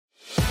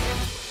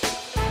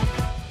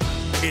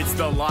It's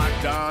the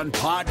Locked On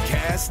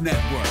Podcast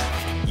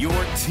Network, your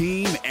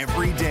team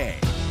every day.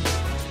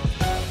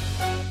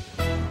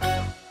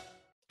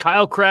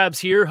 Kyle Krabs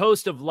here,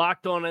 host of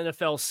Locked On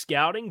NFL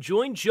Scouting.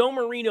 Join Joe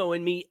Marino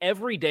and me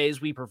every day as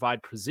we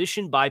provide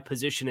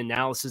position-by-position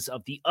analysis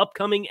of the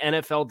upcoming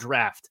NFL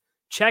Draft.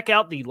 Check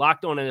out the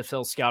Locked On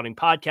NFL Scouting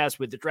podcast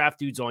with the Draft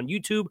Dudes on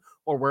YouTube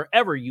or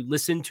wherever you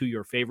listen to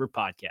your favorite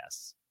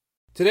podcasts.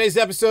 Today's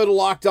episode of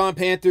Locked On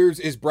Panthers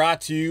is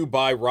brought to you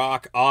by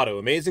Rock Auto.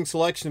 Amazing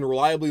selection and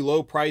reliably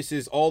low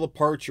prices, all the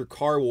parts your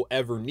car will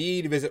ever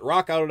need. Visit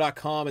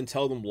rockauto.com and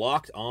tell them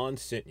Locked On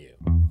sent you.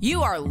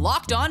 You are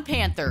Locked On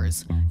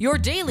Panthers, your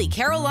daily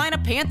Carolina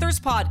Panthers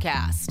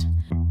podcast.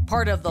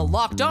 Part of the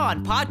Locked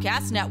On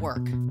Podcast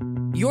Network,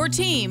 your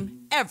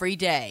team every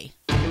day.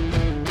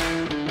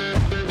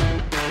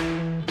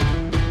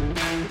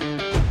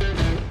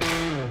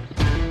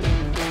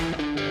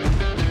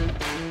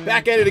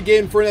 Back at it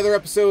again for another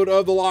episode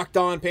of the Locked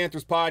On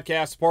Panthers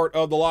podcast, part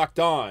of the Locked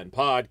On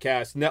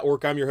Podcast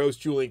Network. I'm your host,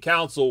 Julian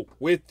Council,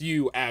 with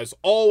you as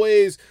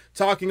always,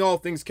 talking all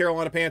things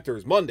Carolina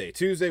Panthers, Monday,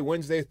 Tuesday,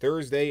 Wednesday,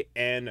 Thursday,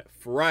 and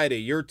Friday.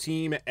 Your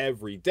team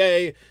every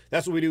day.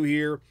 That's what we do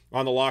here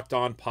on the Locked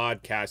On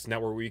Podcast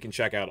Network, where you can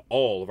check out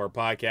all of our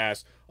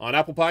podcasts on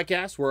Apple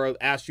Podcasts, where I'll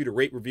ask you to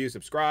rate, review,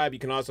 subscribe. You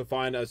can also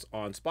find us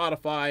on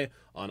Spotify,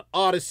 on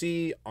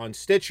Odyssey, on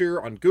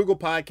Stitcher, on Google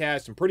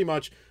Podcasts, and pretty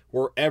much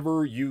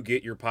wherever you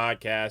get your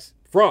podcasts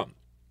from.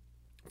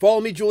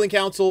 Follow me, Julian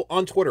Council,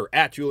 on Twitter,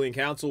 at Julian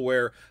Council,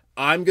 where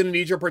I'm going to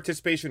need your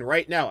participation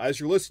right now as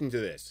you're listening to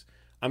this.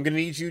 I'm going to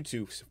need you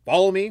to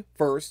follow me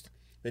first,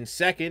 then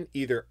second,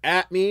 either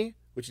at me,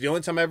 which is the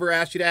only time I ever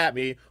asked you to at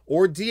me,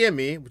 or DM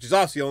me, which is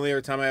also the only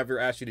other time I ever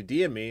asked you to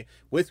DM me,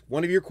 with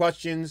one of your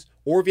questions,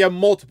 or if you have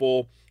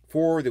multiple,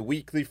 for the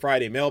weekly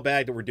Friday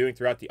mailbag that we're doing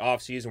throughout the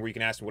offseason, where you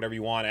can ask me whatever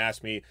you want.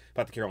 Ask me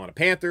about the Carolina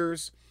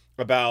Panthers,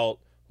 about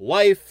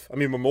life. I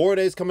mean, Memorial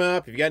Day is coming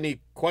up. If you got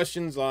any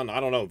questions on, I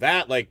don't know,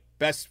 that, like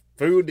best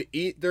food to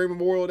eat during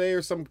Memorial Day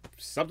or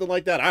something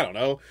like that, I don't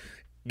know.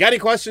 Got any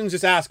questions,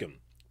 just ask them.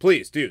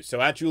 Please do.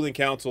 So at Julian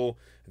Council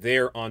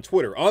there on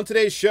Twitter. On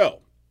today's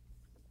show,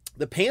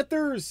 the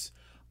Panthers,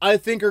 I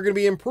think, are going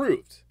to be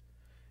improved.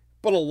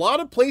 But a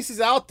lot of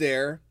places out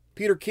there,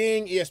 Peter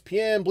King,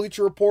 ESPN,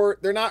 Bleacher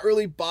Report, they're not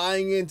really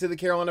buying into the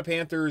Carolina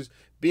Panthers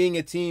being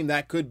a team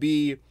that could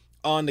be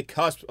on the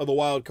cusp of the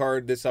wild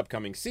card this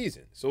upcoming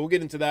season. So we'll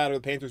get into that, or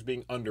the Panthers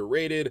being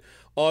underrated.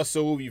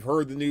 Also, you've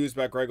heard the news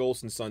about Greg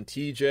Olsen's son,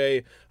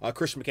 TJ.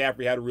 Christian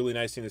McCaffrey had a really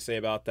nice thing to say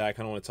about that. I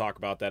kind of want to talk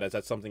about that, as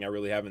that's something I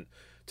really haven't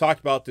talked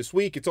about this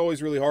week. It's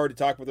always really hard to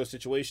talk about those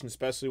situations,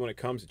 especially when it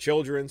comes to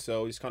children.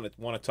 So I just kind of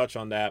want to touch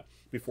on that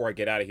before I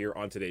get out of here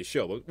on today's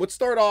show. But let's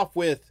start off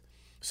with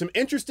some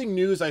interesting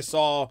news I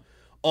saw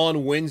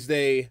on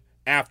Wednesday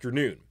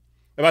afternoon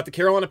about the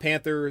Carolina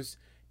Panthers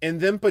and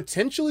them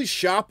potentially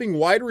shopping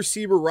wide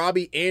receiver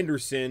Robby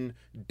Anderson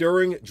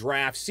during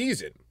draft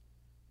season.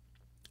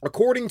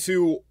 According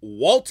to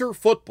Walter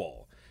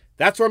Football,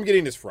 that's where I'm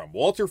getting this from.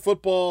 Walter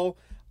Football,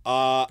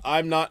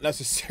 I'm not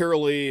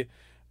necessarily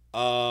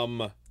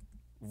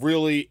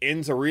really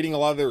into reading a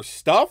lot of their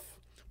stuff,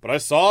 but I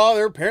saw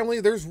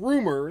there's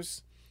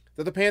rumors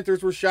that the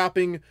Panthers were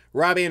shopping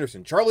Robby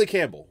Anderson. Charlie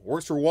Campbell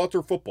works for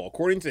Walter Football.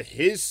 According to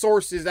his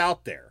sources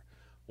out there,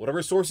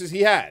 whatever sources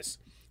he has,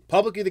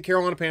 publicly, the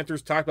Carolina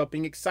Panthers talked about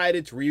being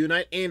excited to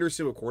reunite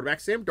Anderson with quarterback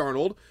Sam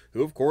Darnold,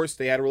 who, of course,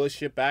 they had a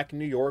relationship back in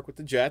New York with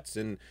the Jets,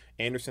 and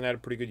Anderson had a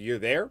pretty good year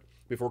there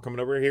before coming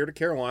over here to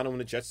Carolina when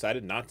the Jets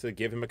decided not to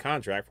give him a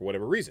contract for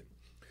whatever reason.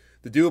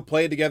 The duo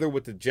played together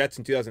with the Jets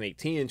in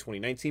 2018 and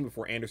 2019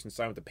 before Anderson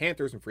signed with the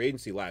Panthers in free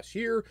agency last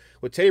year.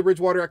 With Teddy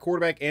Bridgewater at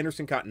quarterback,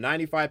 Anderson caught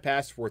 95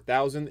 passes for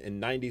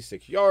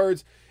 1,096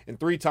 yards and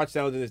 3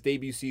 touchdowns in his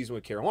debut season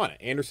with Carolina.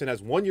 Anderson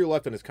has 1 year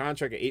left on his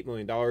contract at $8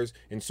 million,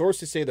 and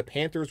sources say the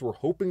Panthers were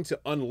hoping to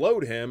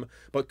unload him,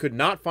 but could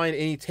not find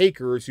any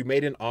takers who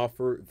made an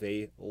offer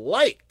they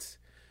liked.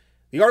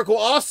 The article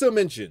also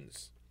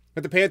mentions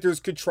that the Panthers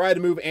could try to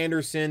move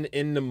Anderson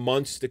in the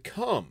months to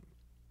come.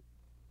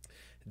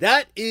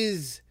 That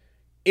is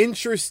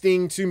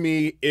interesting to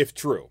me if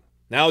true.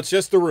 Now, it's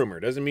just a rumor.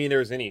 Doesn't mean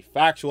there's any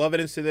factual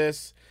evidence to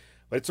this,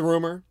 but it's a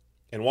rumor.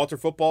 And Walter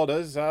Football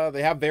does,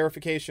 they have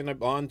verification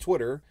on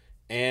Twitter,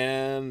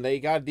 and they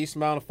got a decent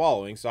amount of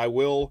following. So I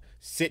will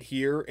sit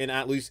here and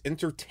at least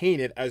entertain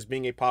it as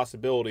being a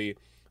possibility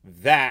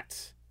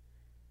that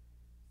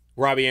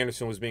Robby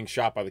Anderson was being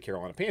shot by the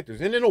Carolina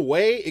Panthers. And in a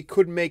way, it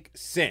could make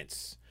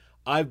sense.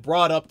 I've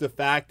brought up the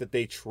fact that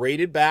they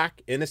traded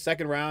back in the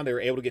second round. They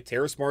were able to get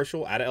Terrace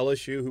Marshall out of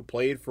LSU, who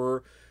played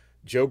for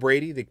Joe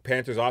Brady, the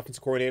Panthers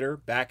offensive coordinator,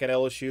 back at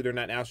LSU during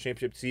that national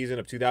championship season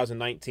of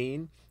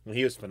 2019. And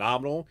he was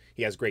phenomenal.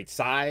 He has great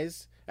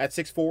size at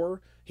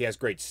 6'4". He has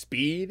great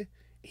speed.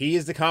 He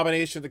is the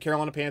combination the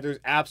Carolina Panthers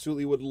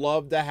absolutely would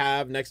love to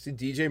have next to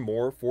DJ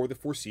Moore for the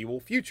foreseeable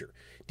future.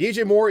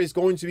 DJ Moore is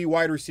going to be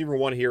wide receiver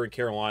 1 here in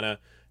Carolina,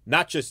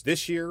 not just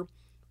this year,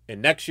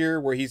 And next year,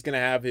 where he's going to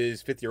have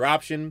his fifth-year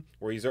option,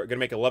 where he's going to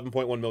make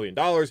 $11.1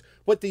 million,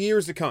 but the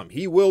years to come,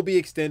 he will be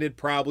extended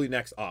probably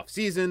next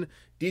offseason.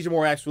 DJ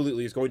Moore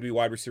absolutely is going to be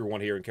wide receiver 1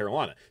 here in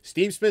Carolina.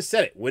 Steve Smith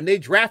said it when they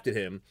drafted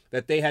him,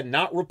 that they had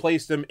not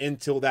replaced him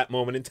until that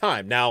moment in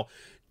time. Now,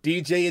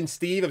 DJ and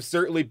Steve have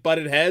certainly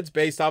butted heads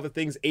based off of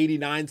things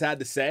 89's had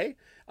to say.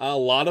 A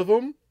lot of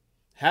them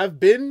have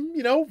been,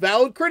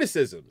 valid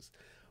criticisms.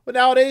 But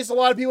nowadays, a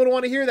lot of people don't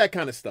want to hear that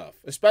kind of stuff,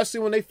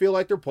 especially when they feel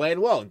like they're playing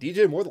well. And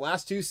DJ Moore, the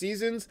last 2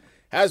 seasons,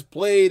 has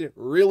played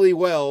really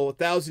well,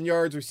 1,000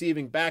 yards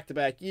receiving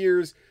back-to-back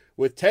years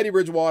with Teddy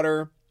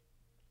Bridgewater,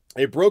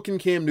 a broken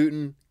Cam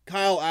Newton,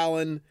 Kyle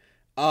Allen,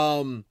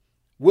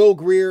 Will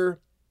Grier,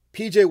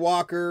 PJ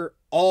Walker,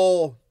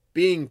 all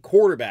being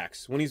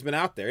quarterbacks when he's been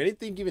out there. I didn't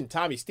think even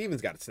Tommy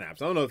Stevens got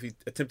snaps. I don't know if he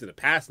attempted a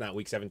pass in that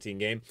Week 17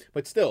 game,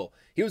 but still,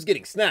 he was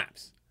getting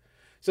snaps.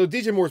 So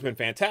DJ Moore's been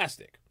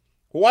fantastic.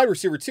 Well, wide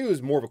receiver 2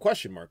 is more of a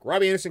question mark.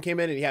 Robby Anderson came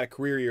in and he had a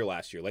career year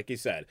last year. Like he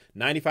said,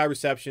 95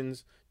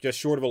 receptions, just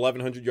short of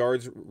 1,100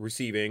 yards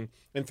receiving,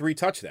 and 3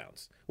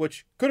 touchdowns,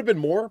 which could have been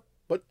more,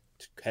 but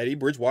Teddy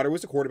Bridgewater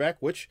was the quarterback,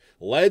 which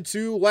led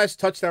to less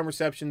touchdown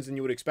receptions than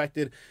you would have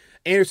expected.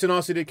 Anderson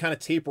also did kind of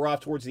taper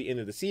off towards the end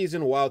of the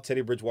season, while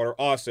Teddy Bridgewater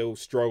also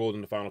struggled in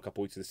the final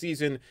couple weeks of the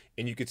season,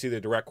 and you could see the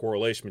direct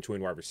correlation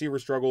between wide receiver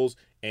struggles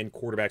and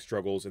quarterback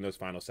struggles in those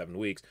final 7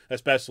 weeks,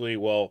 especially,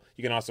 you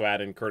can also add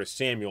in Curtis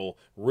Samuel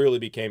really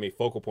became a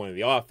focal point of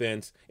the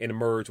offense and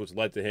emerged, which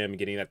led to him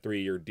getting that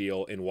 3-year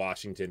deal in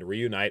Washington to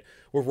reunite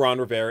with Ron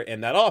Rivera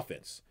and that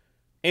offense.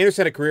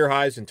 Anderson had career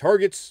highs in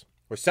targets,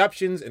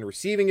 receptions, and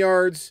receiving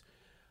yards.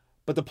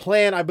 But the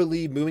plan, I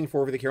believe, moving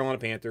forward for the Carolina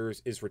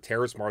Panthers is for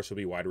Terrace Marshall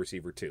to be wide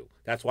receiver 2.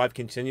 That's why I've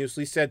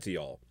continuously said to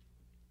y'all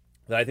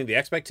that I think the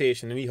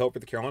expectation and the hope for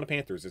the Carolina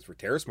Panthers is for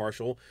Terrace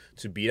Marshall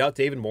to beat out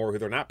David Moore, who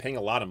they're not paying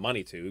a lot of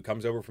money to, who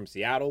comes over from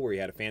Seattle, where he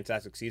had a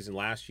fantastic season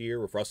last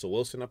year with Russell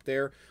Wilson up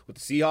there with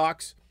the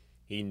Seahawks.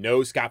 He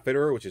knows Scott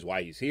Fitterer, which is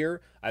why he's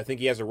here. I think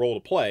he has a role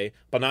to play,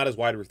 but not as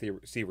wide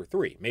receiver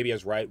 3. Maybe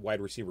as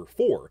wide receiver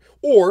 4.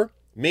 Or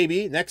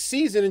maybe next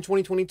season in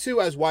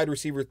 2022 as wide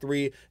receiver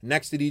 3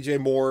 next to DJ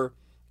Moore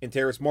and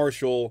Terrace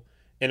Marshall,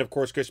 and of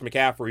course Christian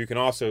McCaffrey, who can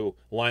also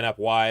line up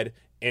wide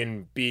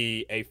and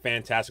be a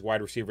fantastic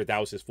wide receiver. That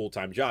was his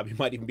full-time job. He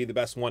might even be the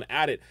best one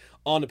at it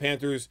on the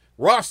Panthers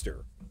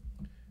roster.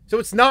 So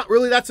it's not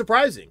really that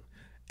surprising.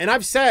 And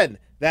I've said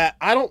that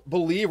I don't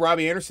believe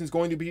Robby Anderson is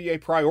going to be a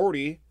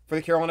priority for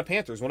the Carolina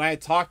Panthers. When I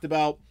had talked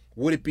about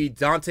would it be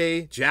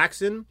Dante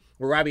Jackson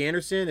or Robby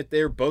Anderson, if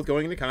they're both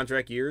going into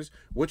contract years,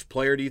 which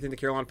player do you think the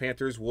Carolina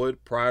Panthers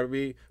would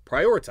probably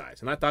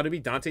prioritize? And I thought it'd be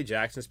Dante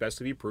Jackson,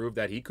 especially if he proved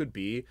that he could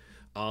be,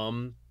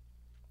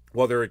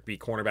 whether it be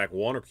cornerback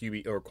 1 or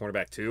QB or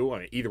cornerback 2. I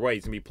mean, either way,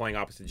 he's going to be playing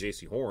opposite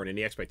J.C. Horn. And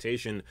the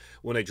expectation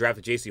when they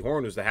drafted J.C.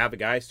 Horn was to have a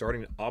guy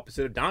starting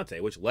opposite of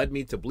Dante, which led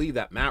me to believe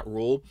that Matt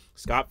Rule,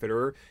 Scott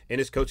Fitterer, and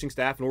his coaching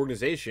staff and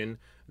organization,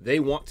 they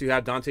want to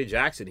have Dante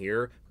Jackson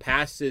here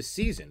past this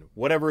season.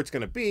 Whatever it's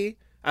going to be,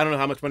 I don't know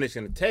how much money it's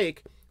going to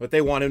take, but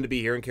they want him to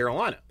be here in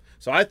Carolina.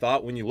 So I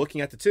thought when you're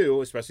looking at the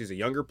two, especially as a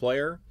younger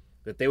player,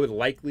 that they would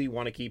likely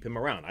want to keep him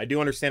around. I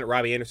do understand that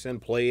Robby Anderson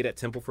played at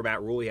Temple for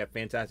Matt Rule. He had a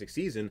fantastic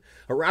season.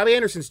 But Robby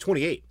Anderson's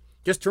 28.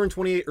 Just turned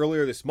 28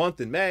 earlier this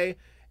month in May.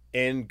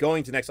 And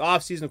going to next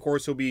offseason, of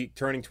course, he'll be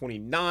turning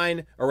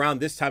 29 around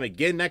this time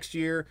again next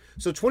year.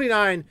 So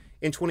 29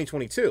 in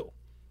 2022.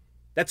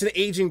 That's an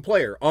aging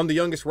player on the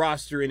youngest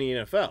roster in the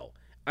NFL.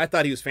 I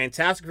thought he was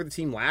fantastic for the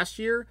team last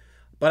year,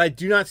 but I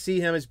do not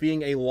see him as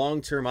being a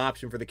long-term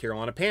option for the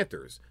Carolina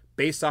Panthers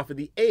based off of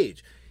the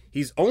age.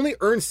 He's only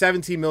earned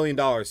 $17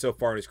 million so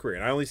far in his career.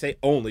 And I only say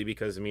only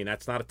because,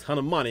 that's not a ton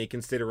of money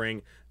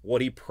considering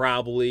what he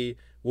probably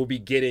will be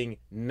getting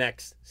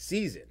next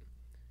season.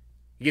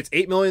 He gets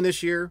 $8 million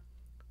this year.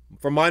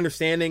 From my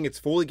understanding, it's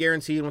fully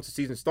guaranteed once the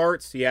season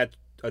starts. He had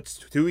a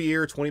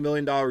 2-year, $20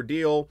 million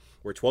deal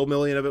where $12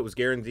 million of it was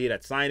guaranteed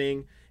at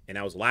signing, and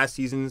that was last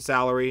season's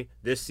salary.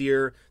 This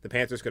year, the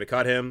Panthers could have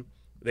cut him.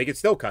 They could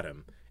still cut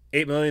him.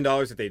 $8 million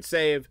that they'd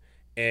save,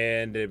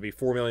 and it'd be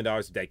 $4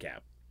 million dead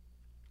cap.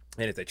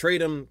 And if they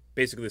trade him,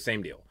 basically the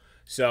same deal.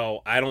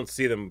 So I don't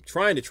see them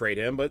trying to trade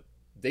him, but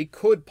they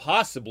could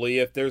possibly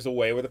if there's a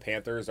way where the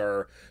Panthers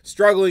are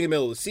struggling in the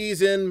middle of the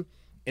season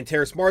and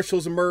Terrace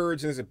Marshall's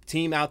emerged and there's a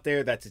team out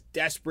there that's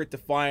desperate to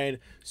find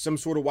some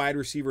sort of wide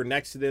receiver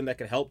next to them that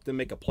can help them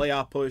make a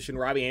playoff push, and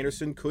Robby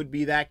Anderson could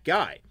be that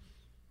guy.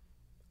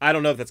 I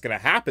don't know if that's going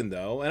to happen,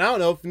 though, and I don't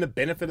know if in the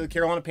benefit of the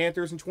Carolina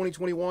Panthers in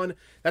 2021,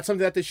 that's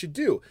something that they should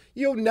do.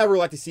 You'll never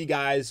like to see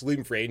guys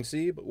leaving free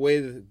agency, but the way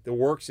it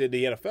works in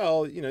the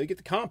NFL, you get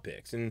the comp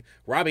picks, and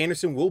Robby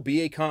Anderson will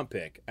be a comp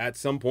pick at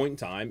some point in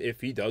time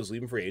if he does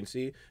leave in free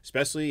agency,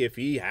 especially if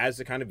he has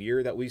the kind of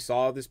year that we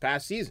saw this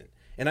past season.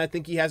 And I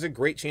think he has a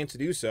great chance to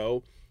do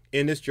so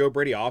in this Joe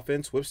Brady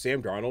offense with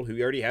Sam Darnold, who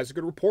he already has a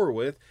good rapport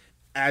with,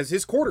 as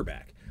his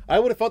quarterback. I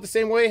would have felt the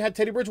same way had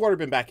Teddy Bridgewater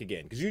been back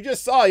again, because you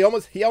just saw he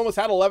almost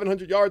had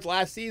 1,100 yards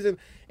last season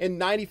and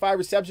 95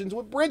 receptions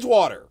with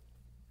Bridgewater.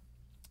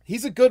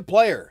 He's a good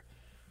player,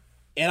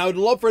 and I would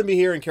love for him to be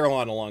here in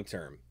Carolina long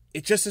term.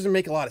 it just doesn't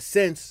make a lot of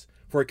sense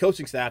for a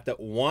coaching staff that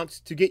wants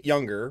to get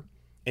younger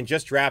and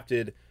just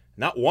drafted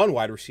not one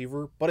wide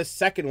receiver, but a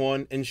second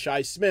one in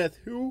Shi Smith,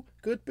 who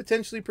could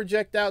potentially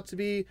project out to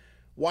be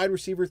wide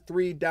receiver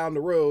 3 down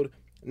the road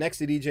next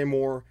to DJ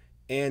Moore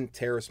and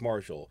Terrace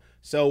Marshall.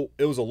 So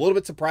it was a little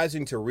bit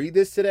surprising to read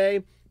this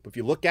today, but if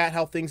you look at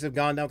how things have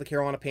gone down with the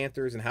Carolina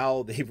Panthers and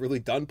how they've really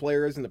done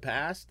players in the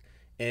past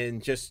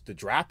and just the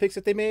draft picks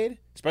that they made,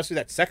 especially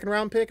that second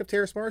round pick of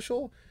Terrace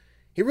Marshall,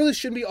 it really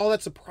shouldn't be all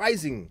that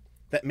surprising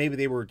that maybe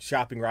they were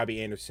shopping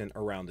Robby Anderson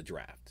around the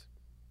draft.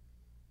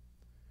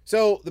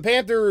 So the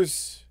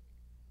Panthers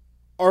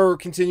are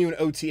continuing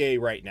OTA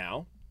right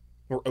now,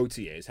 or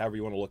OTAs, however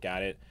you want to look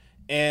at it.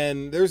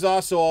 And there's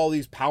also all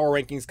these power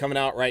rankings coming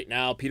out right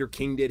now. Peter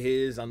King did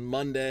his on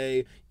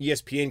Monday.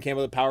 ESPN came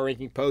with a power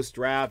ranking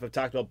post-draft. I've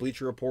talked about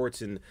Bleacher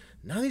Reports, and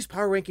none of these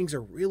power rankings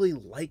are really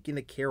liking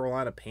the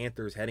Carolina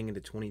Panthers heading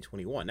into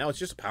 2021. Now, it's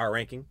just a power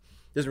ranking.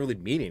 It doesn't really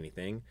mean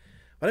anything.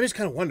 But I'm just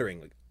kind of wondering,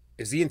 like,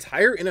 is the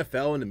entire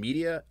NFL and the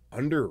media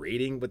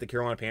underrating what the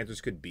Carolina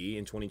Panthers could be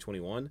in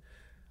 2021?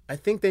 I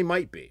think they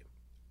might be.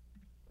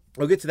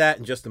 I'll get to that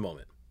in just a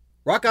moment.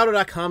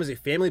 RockAuto.com is a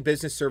family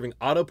business serving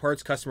auto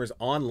parts customers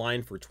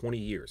online for 20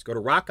 years. Go to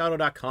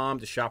RockAuto.com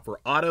to shop for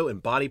auto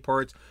and body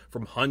parts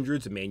from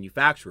hundreds of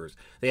manufacturers.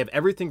 They have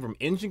everything from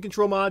engine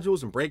control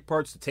modules and brake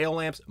parts to tail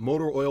lamps,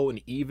 motor oil,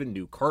 and even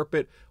new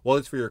carpet. Whether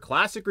it's for your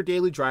classic or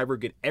daily driver,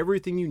 get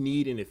everything you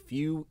need in a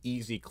few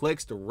easy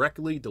clicks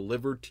directly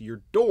delivered to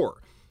your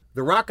door.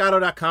 The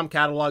RockAuto.com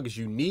catalog is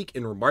unique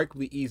and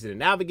remarkably easy to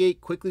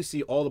navigate. Quickly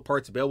see all the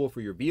parts available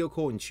for your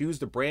vehicle and choose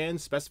the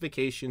brands,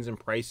 specifications, and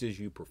prices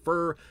you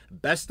prefer.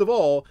 Best of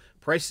all,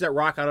 prices at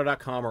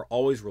RockAuto.com are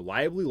always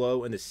reliably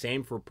low and the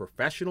same for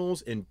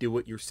professionals and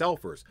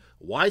do-it-yourselfers.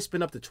 Why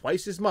spend up to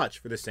twice as much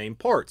for the same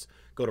parts?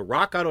 Go to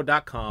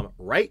RockAuto.com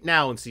right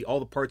now and see all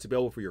the parts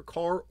available for your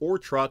car or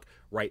truck.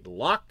 Right,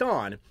 Locked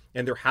On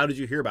and their How Did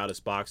You Hear About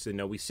Us box to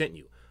know we sent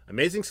you.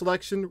 Amazing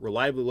selection,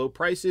 reliably low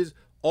prices,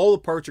 all the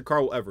parts your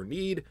car will ever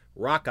need.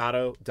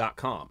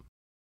 RockAuto.com.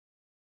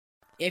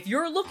 If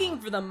you're looking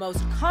for the most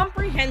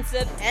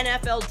comprehensive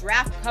NFL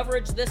draft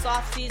coverage this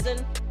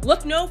offseason,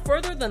 look no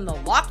further than the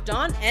Locked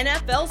On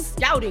NFL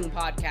Scouting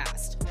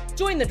Podcast.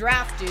 Join the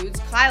draft dudes,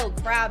 Kyle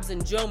Krabs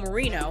and Joe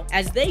Marino,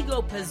 as they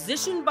go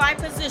position by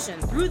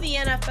position through the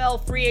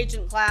NFL free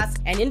agent class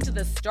and into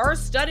the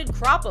star-studded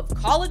crop of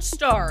college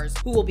stars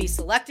who will be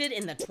selected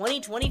in the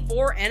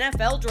 2024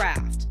 NFL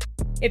Draft.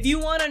 If you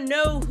want to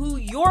know who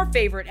your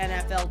favorite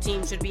NFL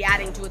team should be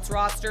adding to its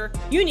roster,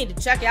 you need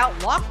to check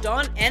out Locked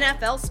On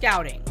NFL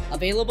Scouting,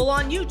 available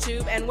on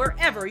YouTube and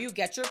wherever you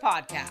get your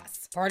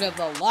podcasts. Part of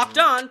the Locked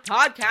On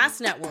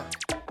Podcast Network,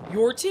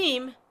 your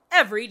team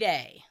every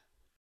day.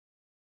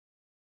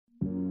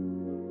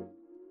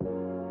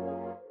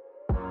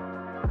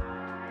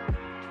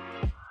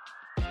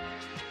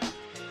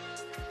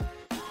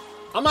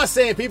 I'm not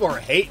saying people are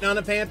hating on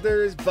the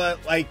Panthers,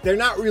 but like they're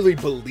not really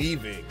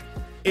believing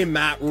in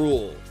Matt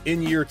Rule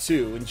in year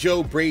 2, and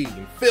Joe Brady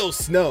and Phil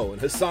Snow and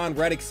Hassan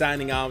Reddick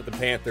signing on with the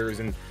Panthers,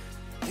 and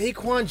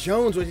Daquan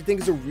Jones, which I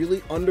think is a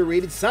really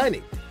underrated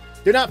signing.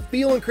 They're not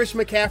feeling Christian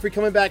McCaffrey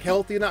coming back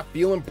healthy. They're not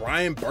feeling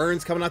Brian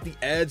Burns coming out the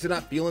edge. They're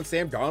not feeling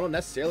Sam Darnold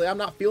necessarily. I'm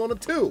not feeling them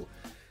too.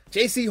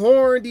 J.C.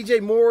 Horn,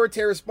 DJ Moore,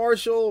 Terrace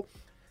Marshall.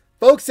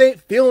 Folks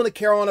ain't feeling the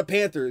Carolina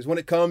Panthers when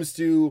it comes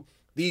to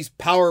these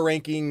power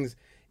rankings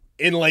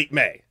in late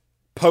May,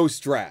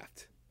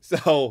 post-draft.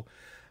 So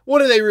what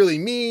do they really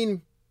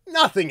mean?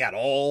 Nothing at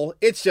all.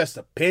 It's just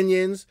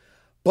opinions.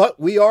 But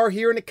we are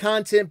here in the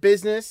content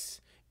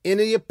business, in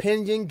the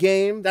opinion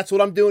game. That's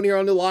what I'm doing here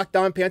on the Locked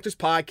On Panthers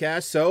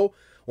podcast. So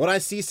when I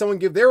see someone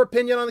give their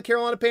opinion on the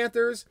Carolina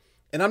Panthers,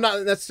 and I'm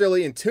not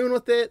necessarily in tune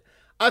with it,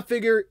 I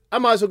figure I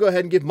might as well go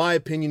ahead and give my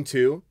opinion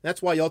too.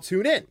 That's why y'all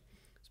tune in.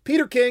 It's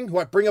Peter King, who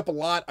I bring up a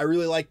lot. I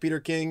really like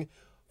Peter King.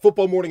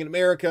 Football Morning in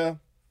America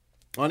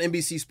on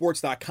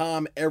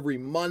NBCSports.com every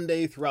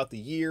Monday throughout the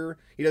year.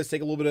 He does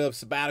take a little bit of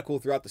sabbatical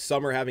throughout the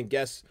summer, having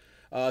guest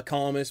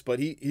columnists, but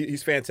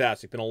he's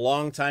fantastic. Been a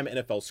long time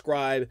NFL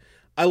scribe.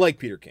 I like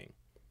Peter King.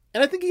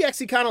 And I think he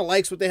actually kind of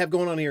likes what they have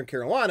going on here in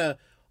Carolina,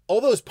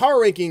 although his power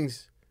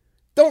rankings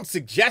don't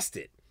suggest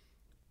it.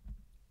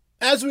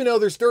 As we know,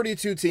 there's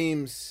 32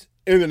 teams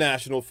in the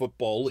National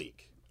Football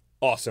League,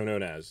 also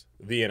known as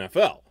the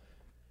NFL.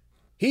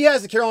 He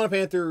has the Carolina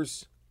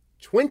Panthers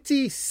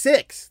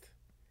 26th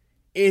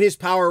in his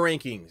power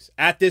rankings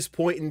at this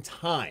point in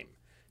time.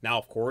 Now,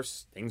 of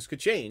course, things could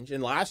change.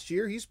 And last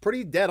year, he's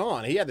pretty dead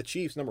on. He had the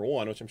Chiefs number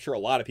 1, which I'm sure a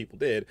lot of people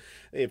did.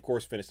 They, of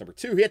course, finished number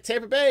 2. He had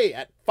Tampa Bay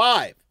at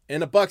 5.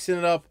 And the Bucs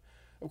ended up,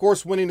 of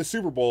course, winning the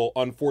Super Bowl,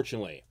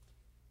 unfortunately.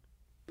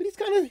 But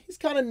he's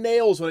kind of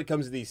nails when it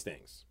comes to these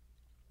things.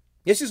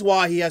 This is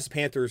why he has the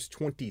Panthers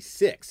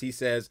 26. He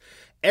says,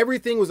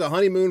 everything was a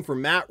honeymoon for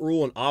Matt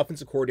Rule and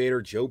offensive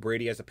coordinator Joe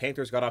Brady as the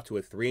Panthers got off to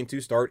a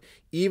 3-2 start,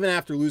 even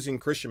after losing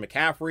Christian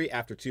McCaffrey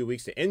after 2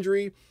 weeks to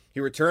injury. He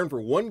returned for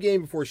one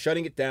game before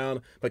shutting it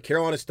down, but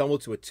Carolina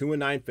stumbled to a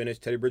 2-9 finish.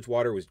 Teddy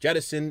Bridgewater was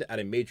jettisoned at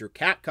a major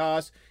cap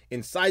cost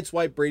and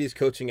sideswiped Brady's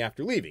coaching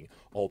after leaving.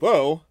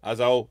 Although, as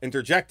I'll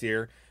interject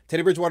here,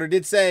 Teddy Bridgewater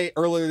did say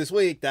earlier this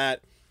week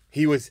that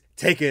he was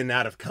taken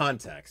out of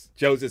context.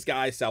 Joe's this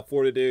guy, South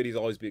Florida dude. He's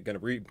always going to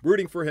be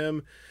rooting for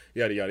him.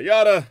 Yada, yada,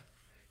 yada.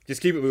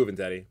 Just keep it moving,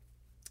 Teddy.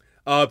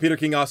 Peter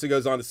King also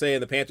goes on to say,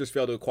 and the Panthers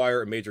failed to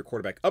acquire a major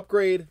quarterback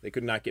upgrade. They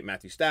could not get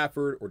Matthew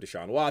Stafford or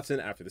Deshaun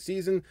Watson after the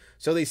season.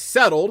 So they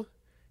settled,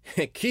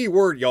 key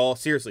word, y'all,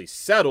 seriously,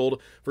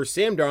 settled for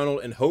Sam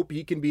Darnold and hope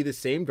he can be the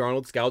same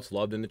Darnold scouts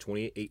loved in the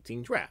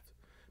 2018 draft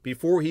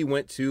before he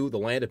went to the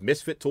land of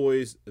misfit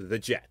toys, the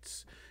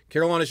Jets.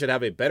 Carolina should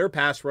have a better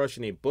pass rush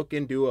and a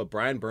bookend duo of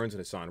Brian Burns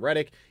and Hassan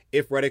Reddick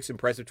if Reddick's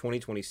impressive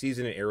 2020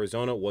 season in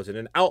Arizona wasn't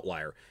an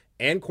outlier.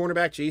 And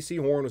cornerback J.C.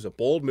 Horn was a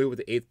bold move with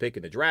the 8th pick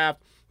in the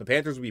draft. The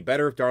Panthers would be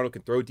better if Darnold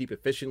could throw deep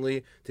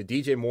efficiently to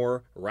DJ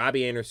Moore,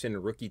 Robbie Anderson,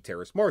 and rookie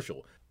Terrace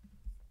Marshall.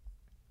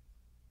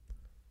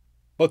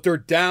 But they're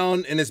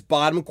down in this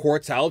bottom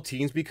quartile of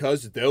teams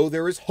because though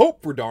there is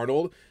hope for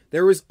Darnold,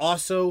 there is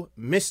also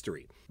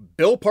mystery.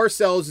 Bill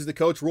Parcells is the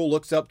coach Rule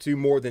looks up to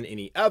more than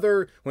any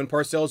other. When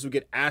Parcells would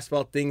get asked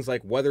about things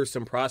like whether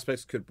some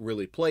prospects could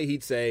really play,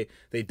 he'd say,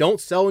 they don't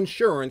sell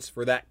insurance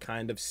for that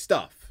kind of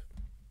stuff.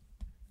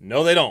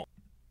 No, they don't.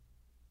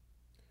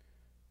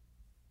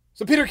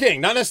 So Peter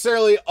King, not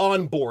necessarily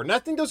on board. And I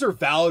think those are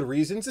valid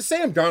reasons. The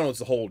Sam Darnold's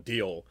the whole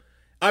deal.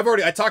 I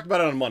talked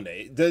about it on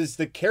Monday. Does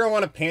the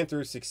Carolina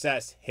Panthers'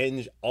 success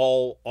hinge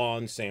all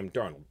on Sam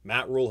Darnold?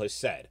 Matt Rule has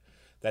said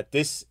that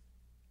this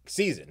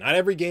season, not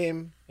every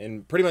game,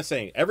 and pretty much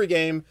saying every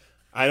game,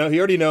 I know he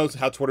already knows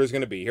how Twitter's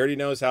going to be. He already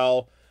knows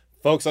how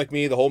folks like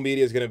me, the whole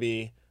media is going to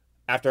be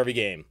after every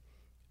game.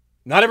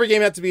 Not every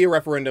game has to be a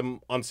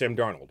referendum on Sam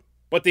Darnold,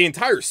 but the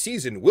entire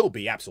season will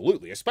be,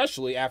 absolutely,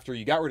 especially after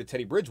you got rid of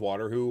Teddy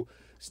Bridgewater, who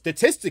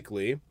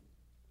statistically,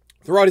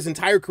 throughout his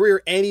entire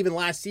career and even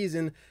last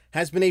season,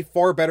 has been a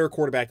far better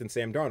quarterback than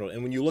Sam Darnold.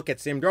 And when you look at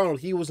Sam Darnold,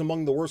 he was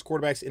among the worst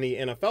quarterbacks in the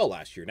NFL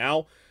last year.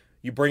 Now,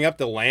 you bring up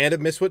the land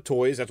of misfit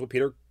toys. That's what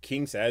Peter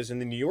King says in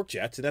the New York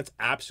Jets, and that's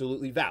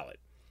absolutely valid.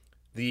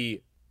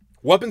 The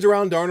weapons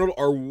around Darnold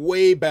are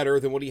way better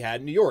than what he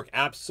had in New York.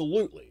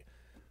 Absolutely.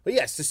 But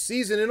yes, the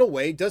season in a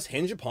way does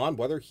hinge upon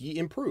whether he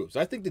improves.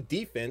 I think the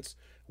defense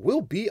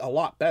will be a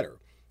lot better.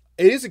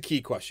 It is a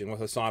key question with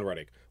Hassan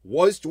Reddick.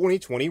 Was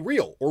 2020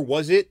 real, or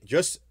was it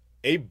just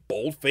a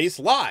bold-faced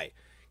lie?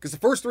 Because the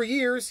first 3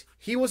 years,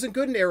 he wasn't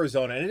good in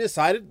Arizona, and they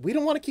decided, we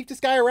don't want to keep this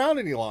guy around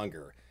any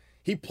longer.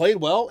 He played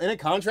well in a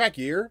contract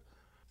year.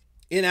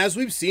 And as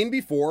we've seen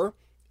before,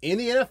 in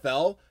the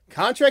NFL,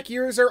 contract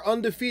years are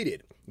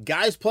undefeated.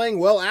 Guys playing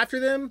well after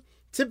them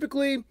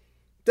typically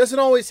doesn't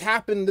always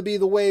happen to be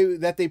the way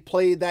that they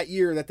played that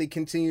year, that they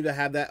continue to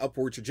have that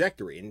upward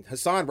trajectory. And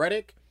Hassan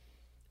Reddick,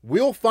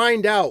 we'll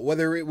find out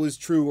whether it was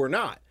true or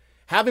not.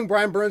 Having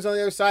Brian Burns on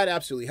the other side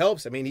absolutely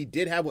helps. I mean, he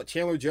did have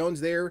Chandler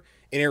Jones there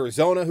in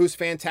Arizona, who's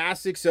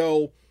fantastic.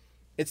 So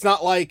it's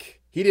not like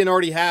he didn't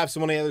already have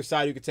someone on the other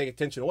side who could take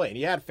attention away. And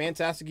he had a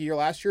fantastic year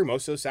last year.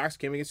 Most of those sacks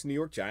came against the New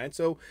York Giants.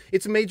 So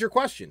it's a major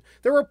question.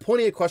 There are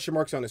plenty of question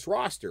marks on this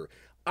roster.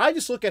 I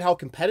just look at how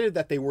competitive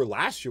that they were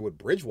last year with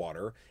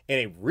Bridgewater and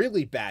a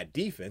really bad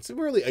defense, and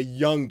really a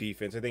young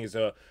defense. I think is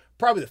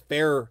probably the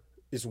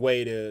fairest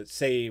way to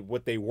say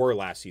what they were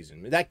last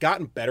season. That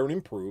gotten better and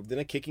improved in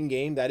a kicking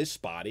game that is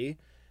spotty.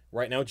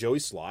 Right now,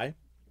 Joey's sly.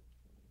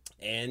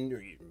 And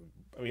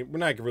I mean, we're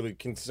not really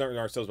concerned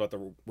ourselves about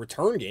the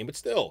return game, but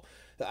still,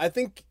 I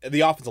think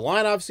the offensive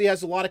line obviously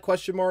has a lot of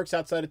question marks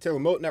outside of Taylor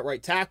Moton at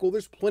right tackle.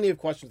 There's plenty of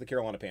questions with the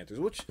Carolina Panthers,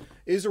 which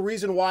is a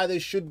reason why they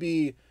should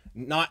be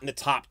not in the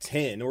top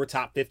 10 or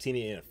top 15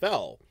 in the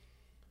NFL.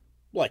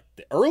 Like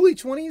the early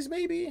 20s,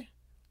 maybe?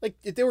 Like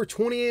if they were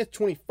 20th,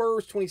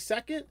 21st,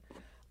 22nd,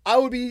 I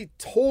would be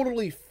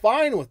totally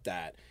fine with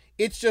that.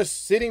 It's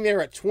just sitting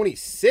there at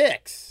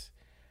 26.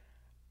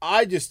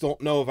 I just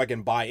don't know if I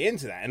can buy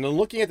into that. And then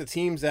looking at the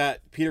teams that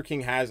Peter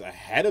King has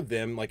ahead of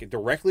them, like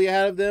directly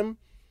ahead of them,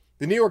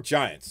 the New York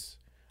Giants.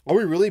 Are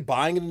we really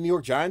buying into the New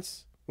York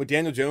Giants with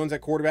Daniel Jones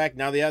at quarterback?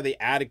 Now they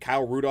added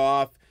Kyle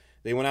Rudolph.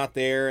 They went out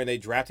there and they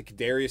drafted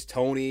Kadarius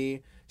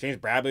Toney. James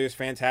Bradley was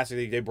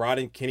fantastic. They brought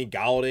in Kenny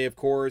Galladay, of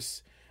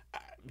course.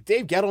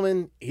 Dave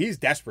Gettleman, he's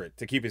desperate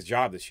to keep his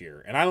job this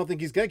year. And I don't think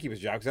he's going to keep his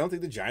job because I don't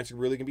think the Giants are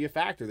really going to be a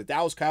factor. The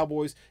Dallas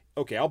Cowboys,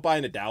 okay, I'll buy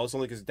into Dallas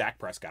only because Dak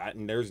Prescott,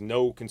 and there's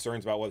no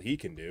concerns about what he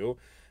can do.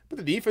 But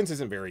the defense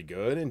isn't very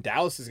good, and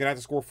Dallas is going to have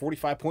to score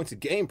 45 points a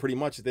game pretty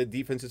much if the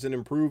defense doesn't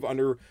improve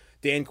under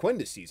Dan Quinn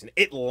this season.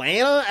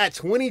 Atlanta at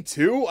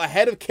 22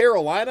 ahead of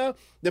Carolina,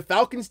 the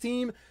Falcons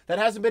team that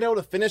hasn't been able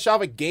to finish off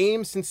a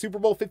game since Super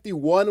Bowl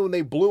 51 when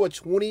they blew a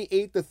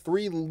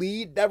 28-3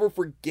 lead. Never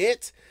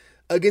forget.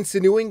 Against the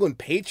New England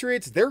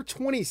Patriots, they're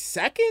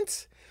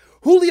 22nd.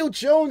 Julio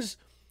Jones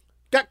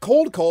got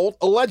cold,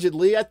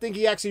 allegedly. I think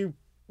he actually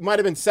might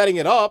have been setting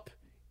it up,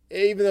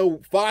 even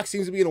though Fox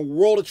seems to be in a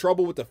world of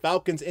trouble with the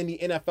Falcons and the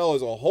NFL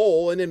as a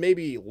whole, and then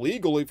maybe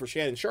legally for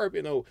Shannon Sharpe.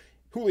 You know,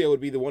 Julio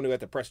would be the one who had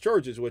to press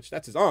charges, which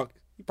that's his uncle.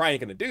 He probably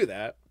ain't going to do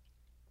that.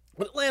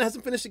 But Atlanta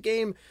hasn't finished a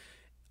game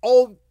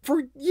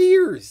for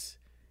years,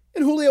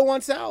 and Julio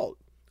wants out.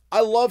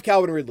 I love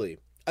Calvin Ridley.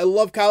 I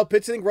love Kyle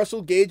Pitts. I think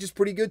Russell Gage is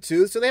pretty good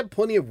too. So they have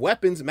plenty of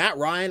weapons. Matt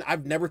Ryan,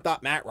 I've never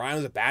thought Matt Ryan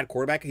was a bad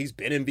quarterback. He's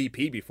been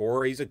MVP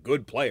before. He's a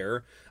good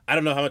player. I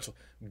don't know how much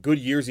good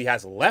years he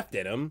has left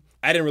in him.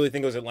 I didn't really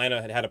think it was Atlanta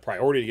had a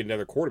priority to get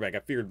another quarterback. I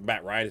figured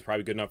Matt Ryan is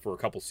probably good enough for a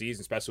couple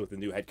seasons, especially with the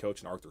new head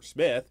coach and Arthur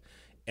Smith.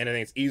 And I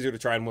think it's easier to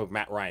try and move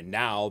Matt Ryan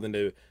now than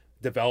to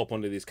develop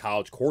one of these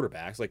college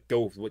quarterbacks. Like,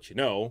 go with what you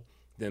know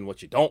than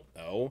what you don't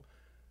know.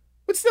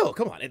 But still,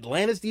 come on.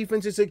 Atlanta's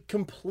defense is a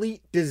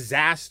complete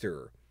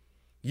disaster.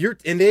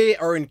 And they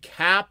are in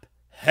cap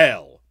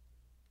hell.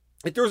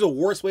 If there was a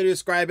worse way to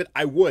describe it,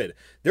 I would.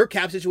 Their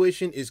cap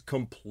situation is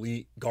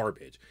complete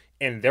garbage.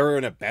 And they're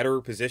in a better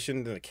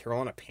position than the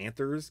Carolina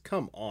Panthers?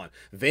 Come on.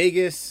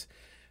 Vegas,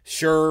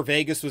 sure,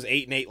 Vegas was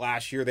 8-8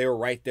 last year. They were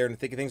right there in the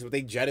thick of things, but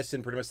they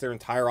jettisoned pretty much their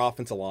entire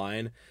offensive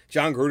line.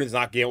 John Gruden's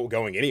not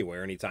going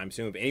anywhere anytime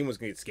soon. If anyone's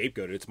going to get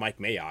scapegoated, it's Mike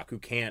Mayock, who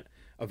can't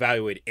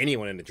evaluate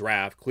anyone in the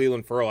draft.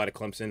 Cleveland Ferrell out of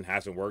Clemson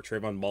hasn't worked.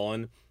 Trayvon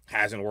Mullen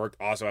hasn't worked,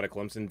 also out of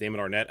Clemson. Damon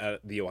Arnett out of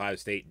the Ohio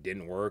State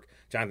didn't work.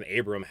 Jonathan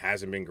Abram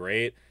hasn't been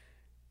great.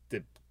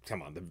 The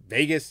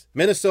Vegas,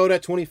 Minnesota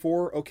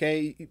 24,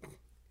 okay,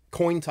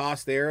 coin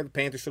toss there. The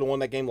Panthers should have won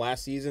that game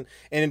last season.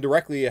 And then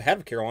directly ahead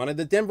of Carolina,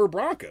 the Denver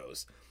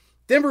Broncos.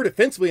 Denver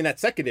defensively in that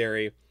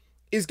secondary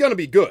is going to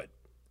be good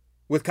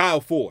with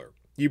Kyle Fuller.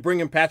 You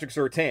bring in Patrick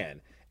Surtain.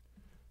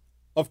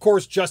 Of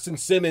course, Justin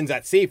Simmons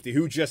at safety,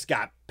 who just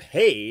got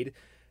paid.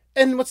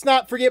 And let's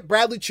not forget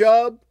Bradley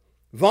Chubb,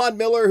 Von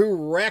Miller, who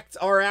wrecked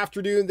our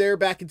afternoon there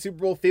back in Super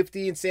Bowl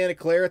 50 in Santa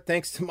Clara,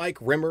 thanks to Mike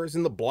Rimmers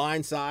in the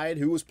blind side,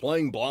 who was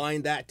playing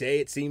blind that day,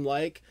 it seemed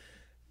like.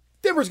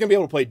 Denver's going to be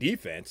able to play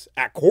defense.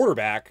 At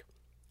quarterback,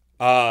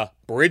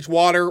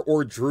 Bridgewater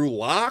or Drew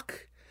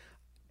Lock.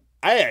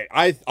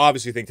 I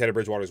obviously think Teddy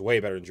Bridgewater is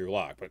way better than Drew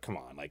Lock, but come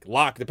on. Like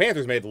Lock, the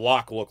Panthers made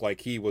Lock look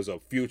like he was a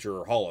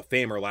future Hall of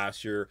Famer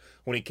last year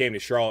when he came to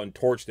Charlotte and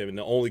torched him, and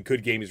the only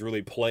good game he's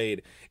really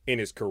played in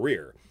his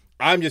career.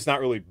 I'm just not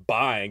really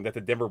buying that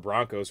the Denver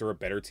Broncos are a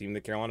better team than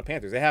the Carolina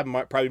Panthers. They have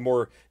probably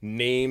more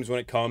names when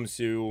it comes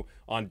to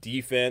on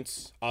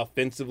defense,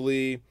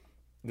 offensively.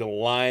 The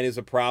line is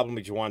a problem.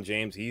 Like Juwan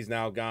James, he's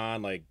now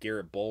gone. Like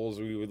Garrett Bowles,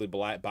 we really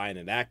buying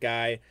in that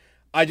guy.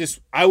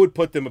 I would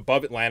put them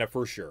above Atlanta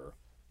for sure.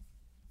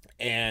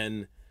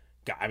 And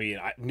I mean,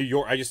 New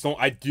York,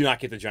 I do not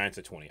get the Giants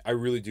at 20. I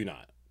really do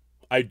not.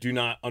 I do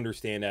not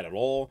understand that at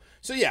all.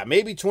 So yeah,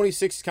 maybe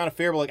 26 is kind of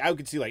fair, but like I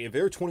could see like if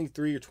they were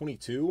 23 or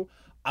 22,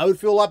 I would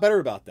feel a lot better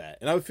about that.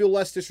 And I would feel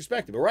less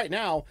disrespected. But right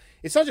now,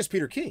 it's not just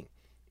Peter King.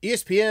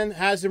 ESPN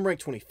has him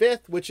ranked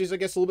 25th, which is, I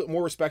guess, a little bit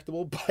more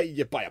respectable by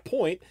a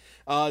point.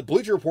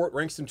 Bleacher Report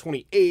ranks him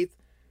 28th.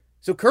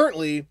 So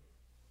currently,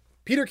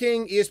 Peter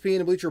King, ESPN,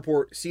 and Bleacher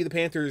Report see the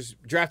Panthers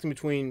drafting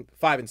between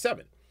 5 and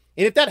 7.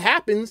 And if that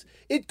happens,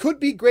 it could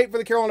be great for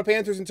the Carolina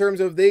Panthers in terms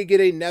of they get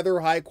another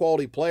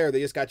high-quality player.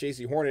 They just got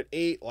J.C. Horn at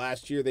 8.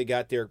 Last year, they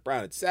got Derek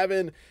Brown at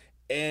 7.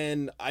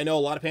 And I know a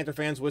lot of Panther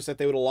fans wish that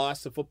they would have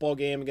lost the football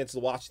game against the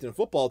Washington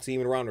football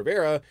team and Ron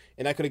Rivera,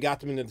 and that could have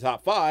got them into the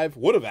top 5,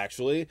 would have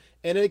actually,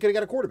 and then they could have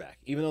got a quarterback,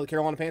 even though the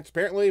Carolina Panthers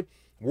apparently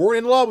weren't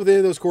in love with any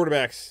of those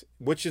quarterbacks,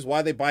 which is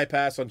why they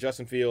bypassed on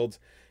Justin Fields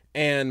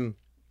and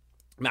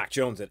Mac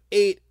Jones at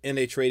 8, and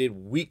they traded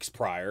weeks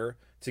prior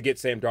to get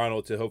Sam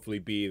Darnold to hopefully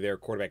be their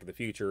quarterback of the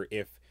future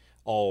if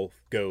all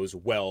goes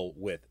well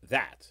with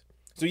that.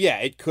 So yeah,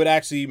 it could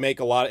actually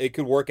it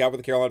could work out for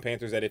the Carolina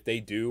Panthers that if they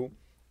do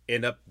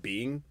end up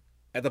being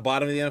at the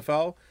bottom of the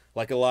NFL,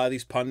 like a lot of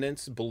these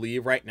pundits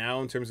believe right now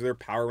in terms of their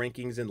power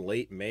rankings in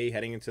late May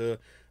heading into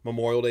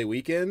Memorial Day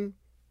weekend,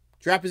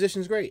 draft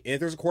position is great. And if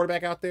there's a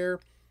quarterback out there,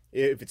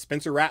 if it's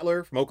Spencer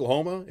Rattler from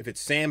Oklahoma, if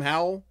it's Sam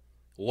Howell,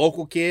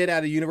 local kid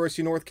out of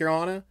University of North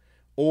Carolina,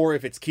 or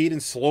if it's Keaton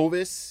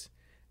Slovis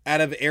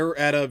out of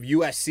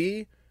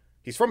USC,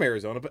 he's from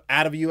Arizona, but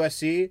out of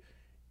USC,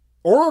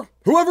 or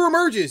whoever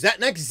emerges,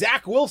 that next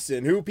Zach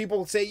Wilson, who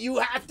people say, you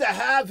have to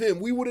have him.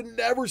 We would have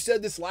never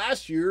said this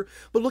last year,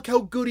 but look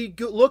how good he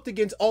looked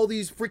against all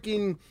these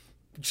freaking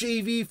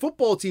JV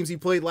football teams he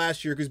played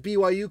last year because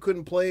BYU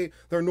couldn't play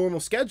their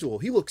normal schedule.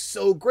 He looked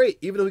so great,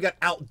 even though he got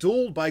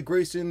outdueled by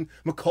Grayson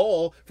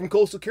McCall from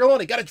Coastal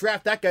Carolina. Got to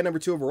draft that guy number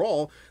 2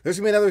 overall. There's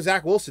going to be another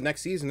Zach Wilson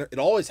next season. It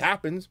always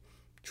happens.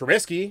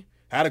 Trubisky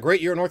had a great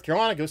year in North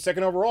Carolina, goes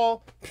 2nd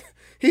overall.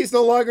 He's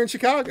no longer in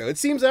Chicago. It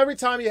seems every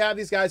time you have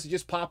these guys who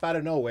just pop out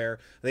of nowhere,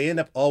 they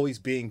end up always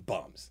being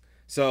bums.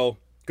 So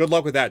good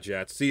luck with that,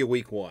 Jets. See you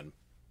week 1.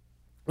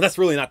 But that's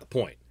really not the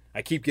point.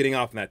 I keep getting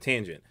off on that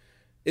tangent.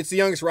 It's the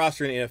youngest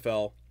roster in the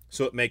NFL,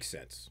 so it makes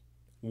sense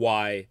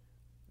why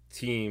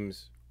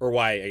teams, or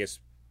why, I guess,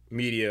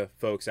 media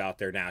folks out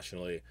there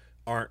nationally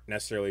aren't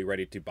necessarily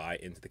ready to buy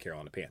into the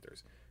Carolina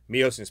Panthers. Me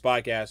hosting this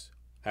podcast,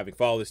 having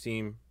followed this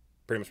team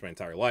pretty much my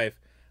entire life,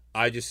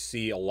 I just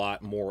see a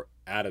lot more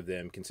out of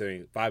them,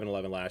 considering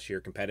 5-11 last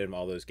year, competitive in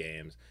all those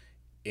games,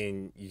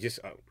 and you just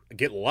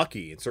get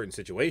lucky in certain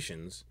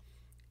situations,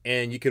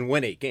 and you can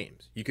win 8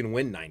 games. You can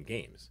win 9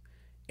 games.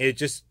 It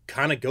just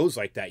kind of goes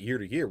like that year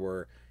to year,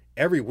 where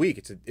every week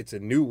it's a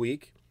new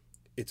week.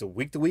 It's a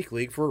week-to-week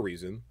league for a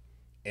reason,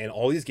 and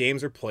all these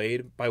games are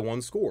played by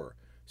one score.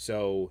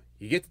 So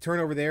you get the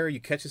turnover there, you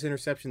catch this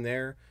interception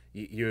there,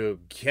 you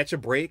catch a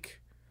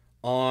break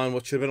on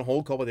what should have been a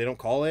hold call, but they don't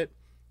call it,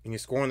 and you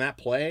score on that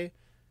play.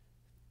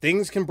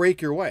 Things can break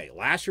your way.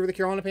 Last year with the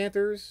Carolina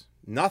Panthers,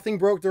 nothing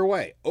broke their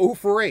way. 0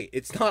 for 8.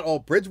 It's not all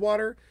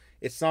Bridgewater.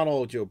 It's not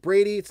all Joe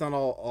Brady. It's not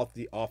all off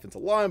the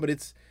offensive line, but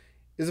it's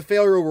a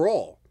failure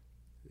overall.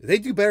 They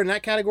do better in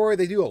that category.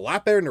 They do a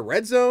lot better in the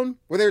red zone,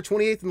 where they're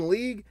 28th in the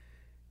league.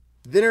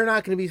 Then they're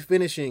not going to be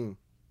finishing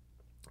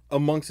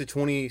amongst the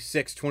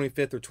 26th,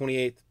 25th, or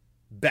 28th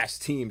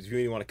best teams, if you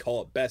even want to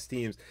call it best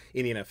teams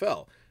in the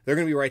NFL. They're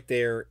going to be right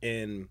there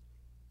in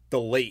the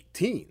late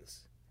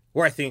teens,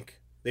 where I think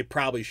they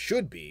probably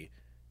should be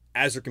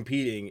as they're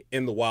competing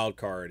in the wild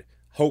card,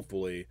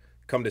 hopefully,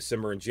 come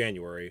December and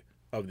January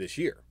of this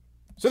year.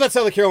 So that's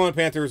how the Carolina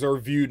Panthers are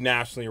viewed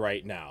nationally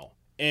right now.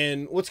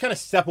 And let's kind of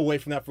step away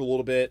from that for a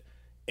little bit.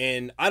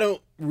 And I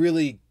don't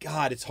really,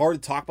 it's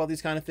hard to talk about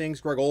these kind of things.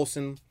 Greg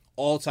Olsen,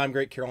 all-time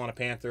great Carolina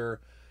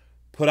Panther,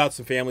 put out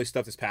some family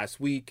stuff this past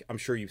week. I'm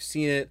sure you've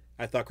seen it.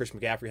 I thought Chris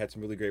McCaffrey had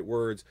some really great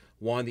words.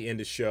 Wanted to end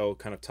the show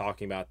kind of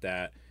talking about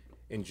that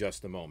in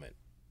just a moment.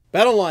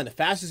 BetOnline, the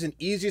fastest and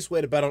easiest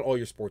way to bet on all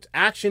your sports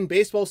action.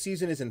 Baseball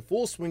season is in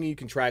full swing and you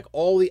can track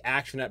all the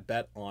action at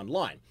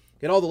BetOnline.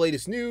 Get all the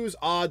latest news,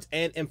 odds,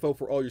 and info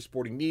for all your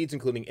sporting needs,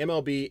 including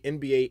MLB,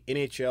 NBA,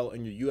 NHL,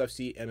 and your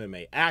UFC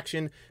MMA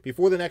action.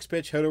 Before the next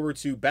pitch, head over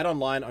to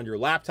BetOnline on your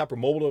laptop or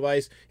mobile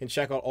device and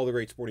check out all the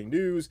great sporting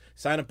news,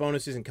 sign-up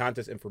bonuses, and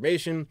contest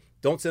information.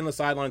 Don't sit on the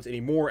sidelines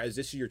anymore, as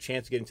this is your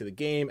chance to get into the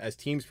game as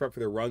teams prep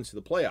for their runs to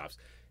the playoffs.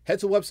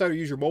 Head to the website or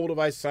use your mobile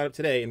device to sign up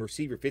today and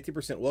receive your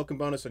 50% welcome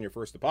bonus on your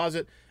first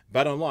deposit.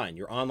 BetOnline,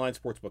 your online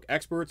sportsbook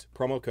experts.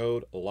 Promo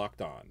code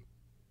LOCKEDON.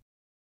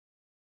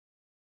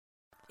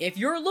 If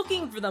you're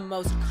looking for the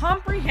most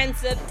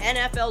comprehensive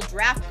NFL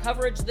draft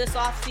coverage this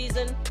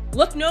offseason,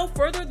 look no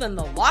further than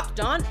the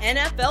Locked On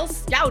NFL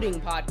Scouting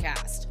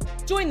Podcast.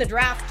 Join the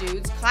draft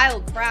dudes,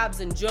 Kyle Krabs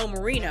and Joe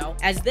Marino,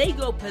 as they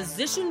go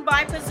position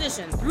by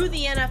position through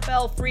the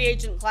NFL free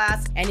agent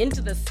class and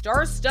into the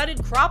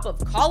star-studded crop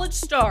of college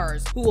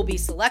stars who will be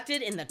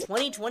selected in the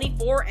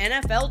 2024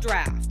 NFL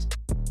Draft.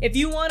 If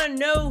you want to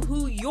know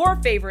who your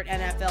favorite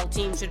NFL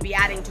team should be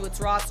adding to its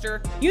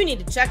roster, you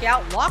need to check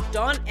out Locked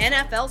On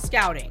NFL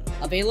Scouting,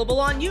 available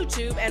on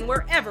YouTube and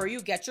wherever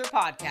you get your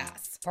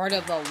podcasts. Part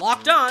of the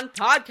Locked On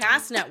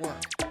Podcast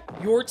Network,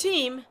 your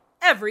team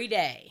every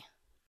day.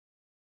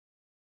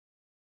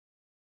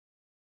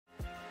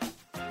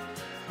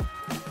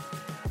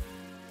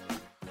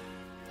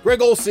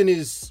 Greg Olsen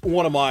is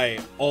one of my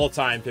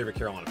all-time favorite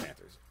Carolina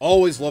Panthers.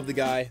 Always loved the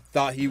guy.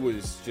 Thought he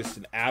was just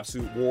an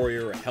absolute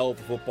warrior, a hell of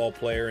a football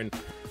player, and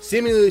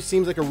seemingly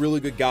seems like a really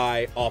good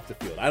guy off the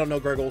field. I don't know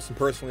Greg Olsen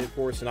personally, of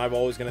course, and I'm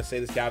always going to say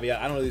this caveat.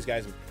 I don't know these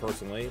guys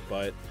personally,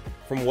 but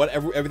from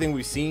everything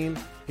we've seen,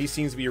 he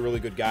seems to be a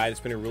really good guy. It's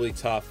been a really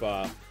tough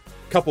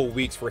couple of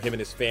weeks for him and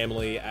his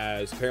family,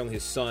 as apparently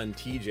his son,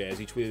 TJ, as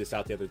he tweeted this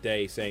out the other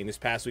day, saying, "This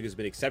past week has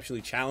been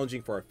exceptionally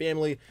challenging for our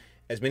family.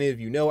 As many of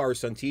you know, our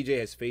son TJ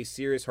has faced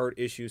serious heart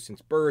issues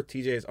since birth.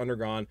 TJ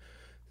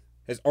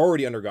has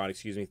already undergone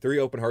 3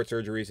 open heart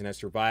surgeries and has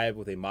survived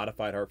with a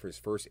modified heart for his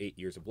first 8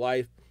 years of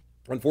life.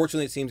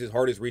 Unfortunately, it seems his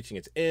heart is reaching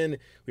its end.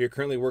 We are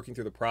currently working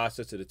through the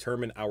process to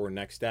determine our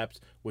next steps,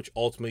 which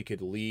ultimately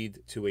could lead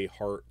to a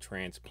heart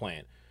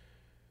transplant."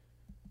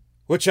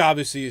 Which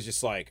obviously is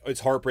just like,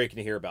 it's heartbreaking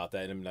to hear about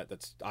that. And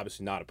that's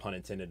obviously not a pun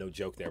intended, no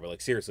joke there. But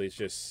like, seriously, it's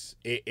just,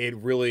 it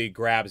really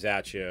grabs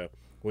at you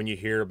when you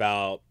hear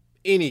about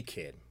any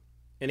kid,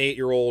 an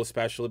 8-year-old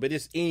especially, but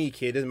just any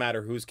kid, doesn't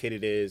matter whose kid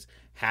it is,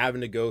 having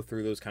to go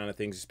through those kind of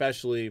things,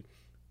 especially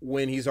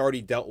when he's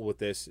already dealt with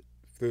this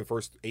through the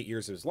first 8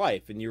 years of his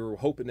life. And you're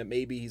hoping that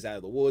maybe he's out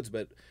of the woods,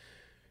 but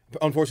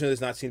unfortunately, this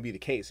does not seem to be the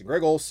case. And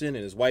Greg Olsen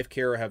and his wife,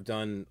 Kara, have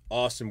done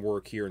awesome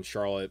work here in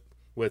Charlotte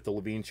with the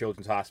Levine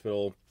Children's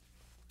Hospital,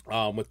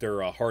 with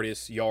their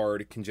Hardest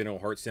Yard Congenital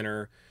Heart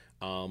Center,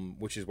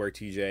 which is where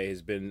TJ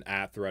has been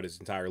at throughout his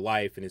entire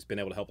life and has been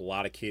able to help a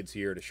lot of kids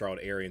here in the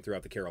Charlotte area and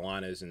throughout the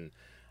Carolinas. And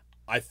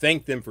I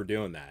thank them for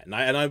doing that. And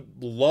I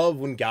love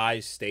when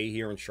guys stay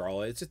here in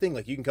Charlotte. It's a thing,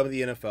 like, you can come to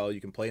the NFL,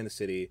 you can play in the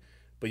city,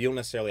 but you don't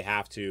necessarily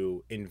have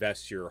to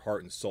invest your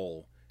heart and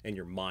soul and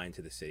your mind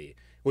to the city,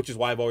 which is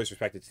why I've always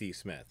respected Steve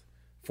Smith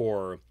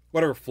for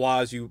whatever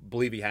flaws you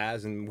believe he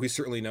has, and we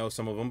certainly know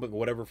some of them, but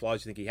whatever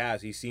flaws you think he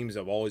has, he seems to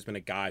have always been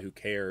a guy who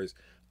cares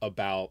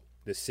about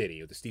the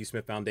city. With the Steve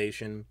Smith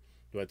Foundation,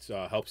 that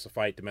helps to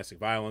fight domestic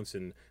violence,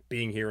 and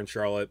being here in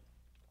Charlotte.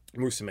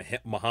 Musa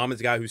Muhammad's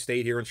a guy who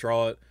stayed here in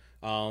Charlotte.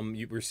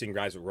 We're seeing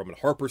guys like Roman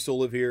Harper still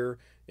live here,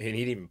 and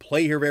he didn't even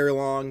play here very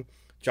long.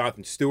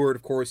 Jonathan Stewart,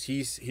 of course,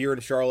 he's here in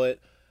Charlotte.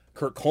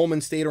 Kurt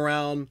Coleman stayed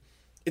around.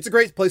 It's a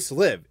great place to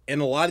live, and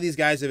a lot of these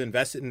guys have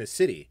invested in the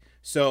city.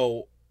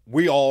 So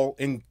we all,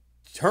 in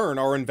turn,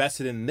 are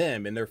invested in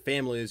them and their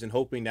families, and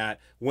hoping that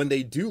when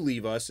they do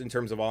leave us, in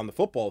terms of on the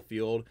football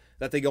field,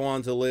 that they go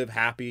on to live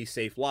happy,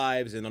 safe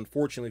lives. And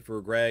unfortunately for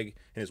Greg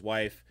and his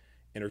wife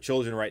and her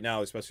children right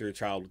now, especially her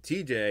child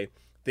TJ,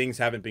 things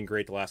haven't been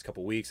great the last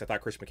couple of weeks. I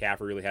thought Chris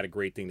McCaffrey really had a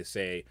great thing to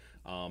say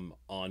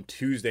on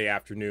Tuesday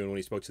afternoon when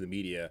he spoke to the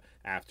media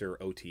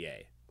after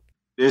OTA.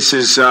 This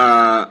is,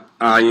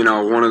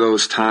 one of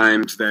those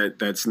times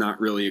that's not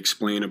really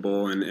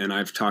explainable, and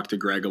I've talked to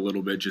Greg a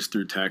little bit just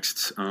through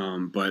texts,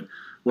 but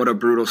what a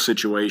brutal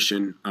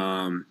situation.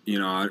 For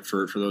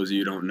those of you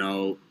who don't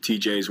know,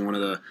 TJ is one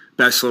of the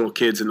best little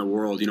kids in the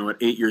world. At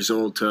 8 years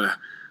old to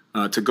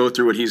go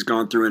through what he's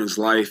gone through in his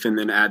life and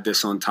then add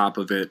this on top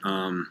of it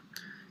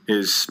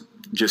is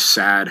just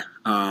sad.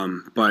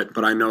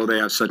 But I know they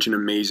have such an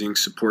amazing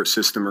support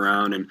system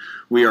around, and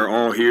we are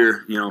all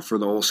here, for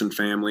the Olsen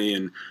family,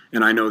 and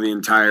I know the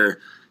entire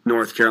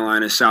North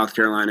Carolina, South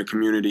Carolina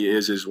community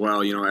is as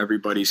well.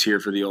 Everybody's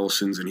here for the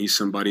Olsens, and he's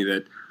somebody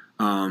that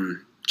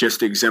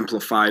just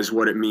exemplifies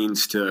what it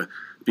means to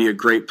be a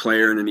great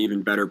player and an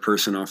even better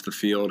person off the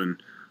field.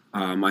 And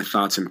my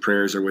thoughts and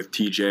prayers are with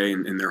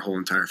TJ and their whole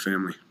entire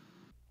family.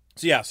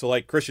 So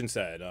like Christian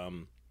said,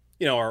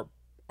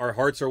 our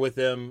hearts are with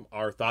them,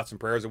 our thoughts and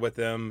prayers are with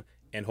them,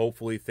 and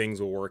hopefully things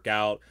will work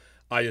out.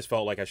 I just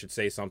felt like I should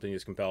say something,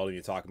 just compelled me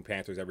to talk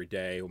Panthers every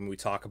day. When we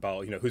talk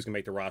about, who's going to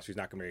make the roster, who's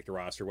not going to make the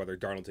roster, whether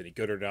Darnold's any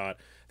good or not,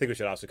 I think we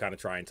should also kind of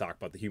try and talk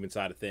about the human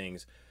side of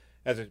things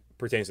as it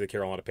pertains to the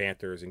Carolina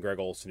Panthers. And Greg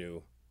Olsen,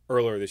 who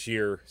earlier this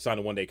year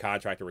signed a one-day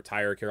contract to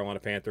retire a Carolina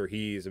Panther,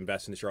 he's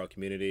invested in the Charlotte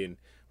community, and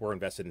we're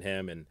invested in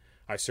him. And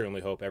I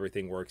certainly hope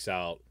everything works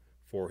out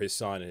for his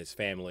son and his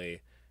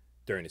family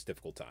during this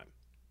difficult time.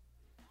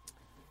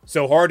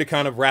 So hard to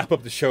kind of wrap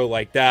up the show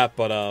like that,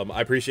 but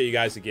I appreciate you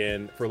guys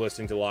again for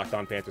listening to the Locked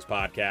On Panthers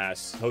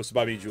podcast, hosted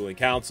by me, Julian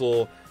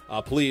Council.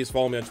 Please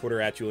follow me on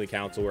Twitter at Julian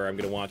Council, where I'm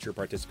going to want your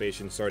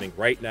participation starting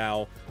right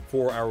now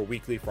for our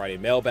weekly Friday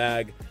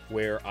mailbag,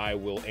 where I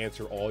will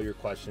answer all your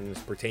questions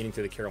pertaining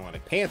to the Carolina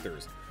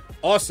Panthers.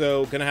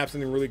 Also, going to have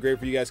something really great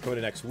for you guys coming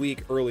in next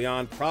week early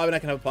on. Probably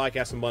not going to have a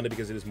podcast on Monday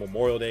because it is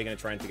Memorial Day. Going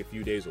to try and take a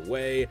few days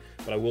away,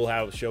 but I will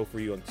have a show for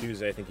you on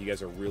Tuesday. I think you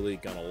guys are really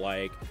going to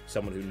like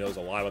someone who knows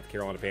a lot about the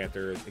Carolina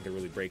Panthers and can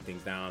really break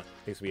things down. I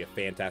think it's going to be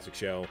a fantastic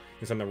show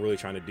and something I'm really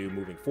trying to do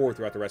moving forward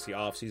throughout the rest of the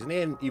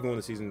offseason, and even when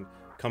the season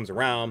comes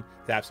around,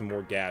 to have some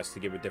more guests to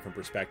give a different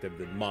perspective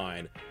than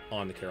mine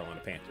on the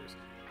Carolina Panthers.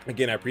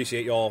 Again, I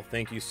appreciate y'all.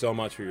 Thank you so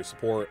much for your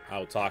support. I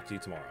will talk to you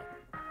tomorrow.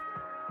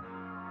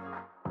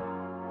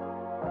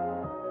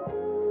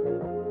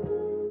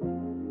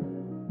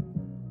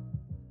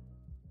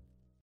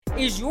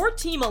 Is your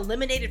team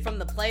eliminated from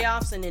the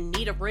playoffs and in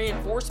need of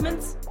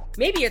reinforcements?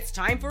 Maybe it's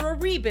time for a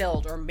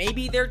rebuild, or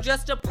maybe they're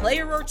just a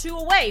player or two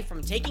away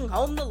from taking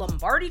home the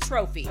Lombardi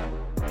Trophy.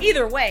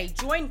 Either way,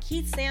 join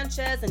Keith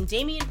Sanchez and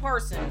Damian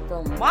Parson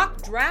for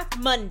Mock Draft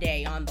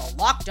Monday on the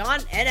Locked On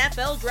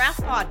NFL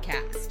Draft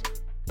Podcast.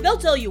 They'll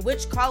tell you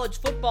which college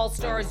football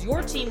stars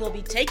your team will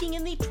be taking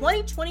in the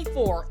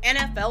 2024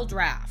 NFL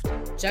Draft.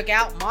 Check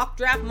out Mock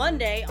Draft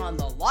Monday on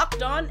the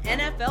Locked On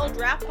NFL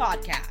Draft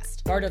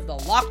Podcast, part of the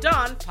Locked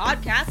On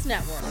Podcast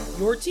Network,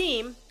 your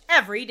team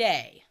every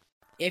day.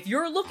 If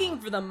you're looking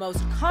for the most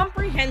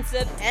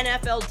comprehensive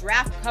NFL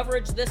draft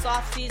coverage this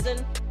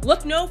offseason,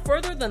 look no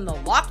further than the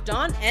Locked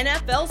On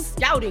NFL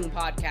Scouting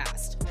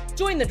Podcast.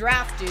 Join the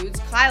draft dudes,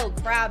 Kyle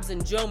Krabs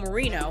and Joe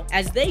Marino,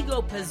 as they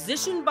go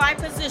position by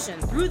position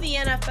through the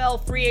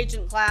NFL free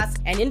agent class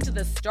and into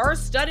the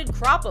star-studded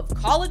crop of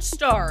college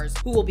stars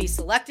who will be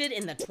selected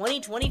in the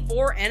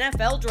 2024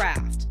 NFL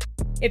Draft.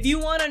 If you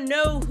want to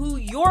know who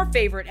your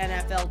favorite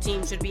NFL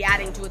team should be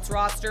adding to its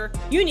roster,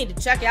 you need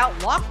to check out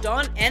Locked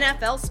On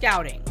NFL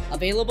Scouting,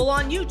 available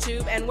on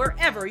YouTube and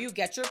wherever you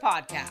get your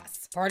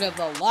podcasts. Part of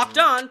the Locked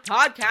On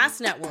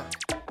Podcast Network,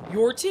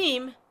 your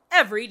team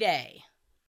every day.